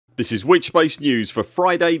This is Witchbase News for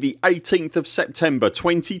Friday the 18th of September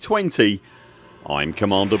 2020. I'm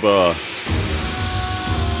Commander Buur.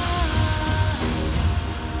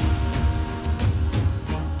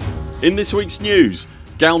 In this week's news,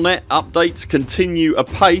 Galnet updates continue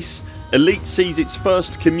apace, Elite sees its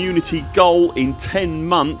first community goal in 10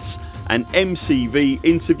 months and MCV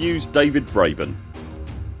interviews David Braben.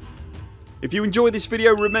 If you enjoy this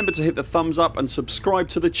video, remember to hit the thumbs up and subscribe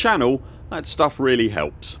to the channel, that stuff really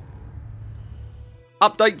helps.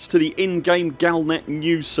 Updates to the in-game Galnet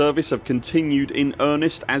news service have continued in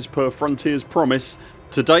earnest as per Frontier's promise.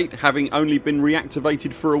 To date, having only been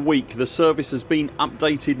reactivated for a week, the service has been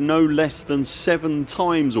updated no less than 7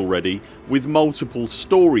 times already, with multiple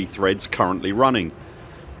story threads currently running.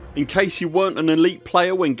 In case you weren't an Elite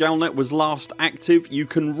player when Galnet was last active, you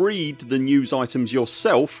can read the news items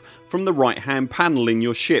yourself from the right hand panel in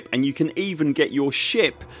your ship, and you can even get your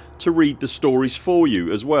ship to read the stories for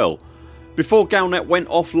you as well. Before Galnet went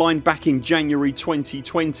offline back in January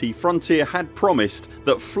 2020, Frontier had promised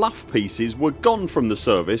that fluff pieces were gone from the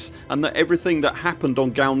service and that everything that happened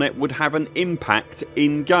on Galnet would have an impact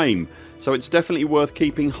in game, so it's definitely worth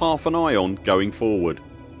keeping half an eye on going forward.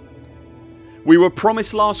 We were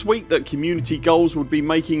promised last week that community goals would be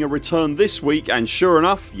making a return this week, and sure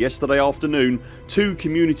enough, yesterday afternoon 2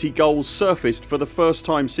 community goals surfaced for the first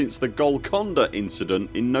time since the Golconda incident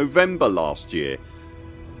in November last year.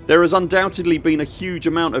 There has undoubtedly been a huge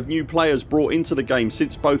amount of new players brought into the game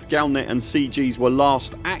since both Galnet and CGs were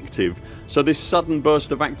last active, so this sudden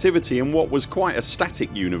burst of activity in what was quite a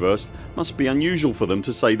static universe must be unusual for them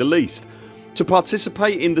to say the least. To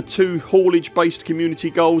participate in the 2 haulage based community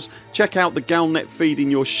goals, check out the Galnet feed in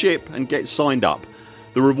your ship and get signed up.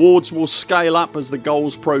 The rewards will scale up as the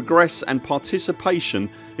goals progress, and participation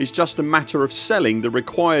is just a matter of selling the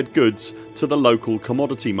required goods to the local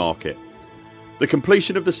commodity market. The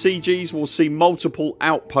completion of the CGs will see multiple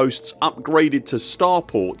outposts upgraded to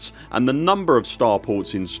starports, and the number of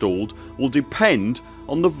starports installed will depend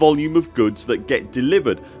on the volume of goods that get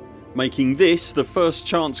delivered, making this the first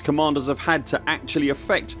chance commanders have had to actually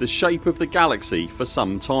affect the shape of the galaxy for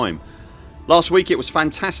some time. Last week it was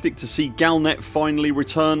fantastic to see Galnet finally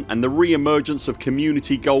return, and the re-emergence of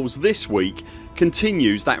community goals this week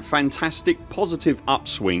continues that fantastic positive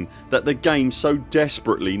upswing that the game so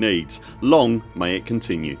desperately needs. Long may it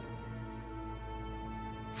continue.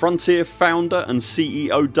 Frontier founder and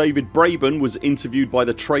CEO David Braben was interviewed by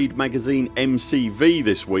the trade magazine MCV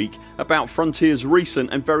this week about Frontier's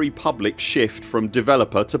recent and very public shift from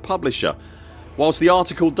developer to publisher. Whilst the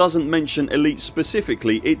article doesn't mention Elite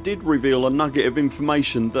specifically, it did reveal a nugget of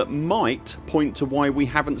information that might point to why we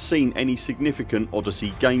haven't seen any significant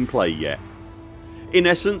Odyssey gameplay yet. In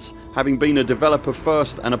essence, having been a developer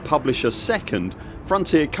first and a publisher second,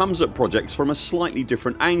 Frontier comes at projects from a slightly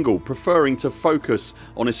different angle, preferring to focus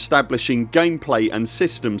on establishing gameplay and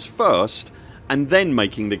systems first and then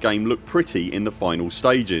making the game look pretty in the final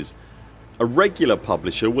stages. A regular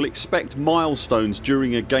publisher will expect milestones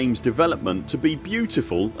during a game's development to be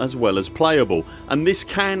beautiful as well as playable, and this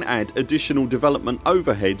can add additional development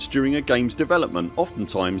overheads during a game's development,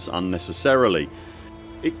 oftentimes unnecessarily.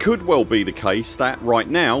 It could well be the case that right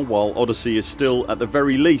now, while Odyssey is still at the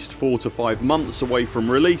very least 4 to 5 months away from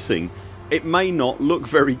releasing, it may not look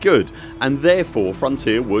very good, and therefore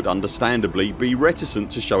Frontier would understandably be reticent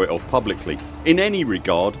to show it off publicly. In any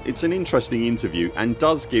regard, it's an interesting interview and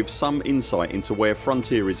does give some insight into where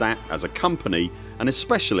Frontier is at as a company, and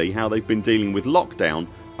especially how they've been dealing with lockdown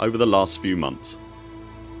over the last few months.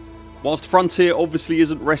 Whilst Frontier obviously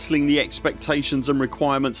isn't wrestling the expectations and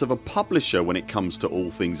requirements of a publisher when it comes to all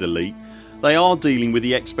things Elite, they are dealing with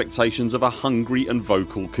the expectations of a hungry and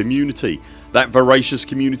vocal community. That voracious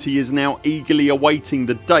community is now eagerly awaiting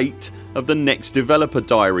the date of the next developer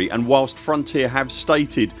diary, and whilst Frontier have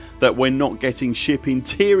stated that we're not getting ship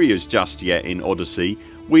interiors just yet in Odyssey,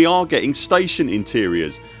 we are getting station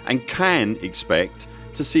interiors and can expect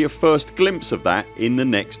to see a first glimpse of that in the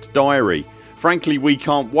next diary. Frankly, we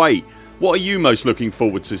can't wait. What are you most looking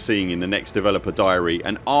forward to seeing in the next developer diary,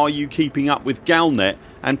 and are you keeping up with Galnet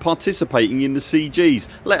and participating in the CGs?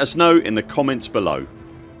 Let us know in the comments below.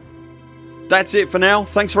 That's it for now.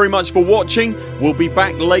 Thanks very much for watching. We'll be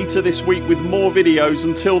back later this week with more videos.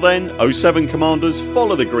 Until then, 07 Commanders,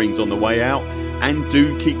 follow the greens on the way out and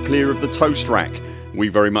do keep clear of the toast rack. We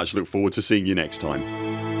very much look forward to seeing you next time.